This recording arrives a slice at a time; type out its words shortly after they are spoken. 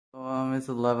It's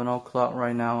 11 o'clock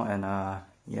right now, and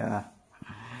yeah,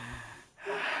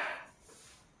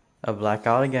 a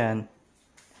blackout again.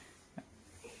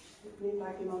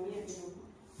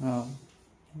 Oh,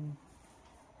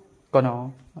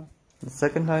 no. The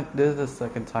second time. This is the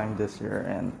second time this year,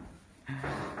 and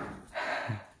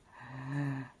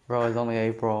bro, it's only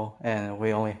April, and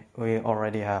we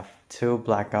already have 2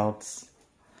 blackouts.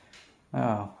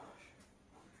 Oh,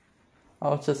 I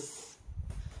was just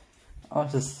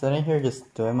sitting here,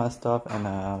 just doing my stuff, and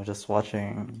I was just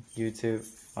watching YouTube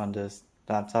on this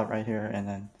laptop right here, and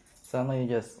then suddenly it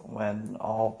just went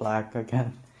all black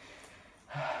again.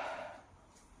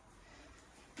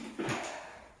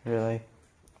 Really,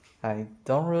 I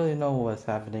don't really know what's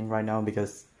happening right now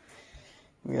because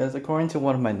according to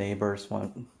one of my neighbors,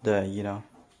 one of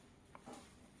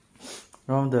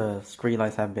the street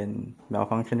lights have been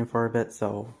malfunctioning for a bit,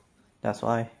 so that's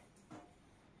why.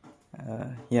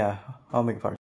 Yeah, I'll make a part.